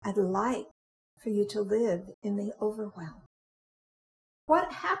I'd like for you to live in the overwhelm.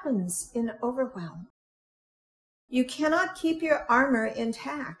 What happens in overwhelm? You cannot keep your armor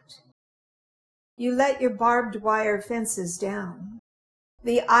intact. You let your barbed wire fences down.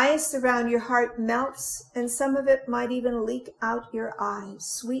 The ice around your heart melts, and some of it might even leak out your eyes,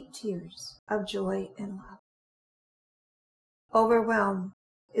 sweet tears of joy and love. Overwhelm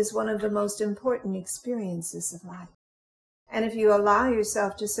is one of the most important experiences of life. And if you allow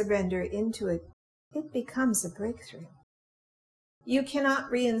yourself to surrender into it, it becomes a breakthrough. You cannot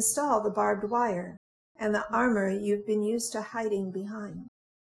reinstall the barbed wire and the armor you've been used to hiding behind.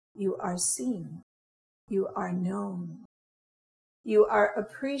 You are seen. You are known. You are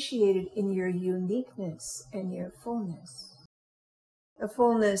appreciated in your uniqueness and your fullness. The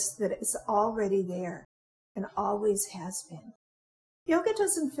fullness that is already there and always has been. Yoga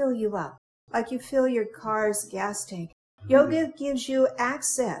doesn't fill you up like you fill your car's gas tank. Yoga gives you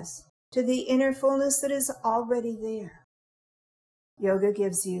access to the inner fullness that is already there. Yoga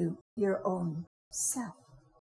gives you your own self.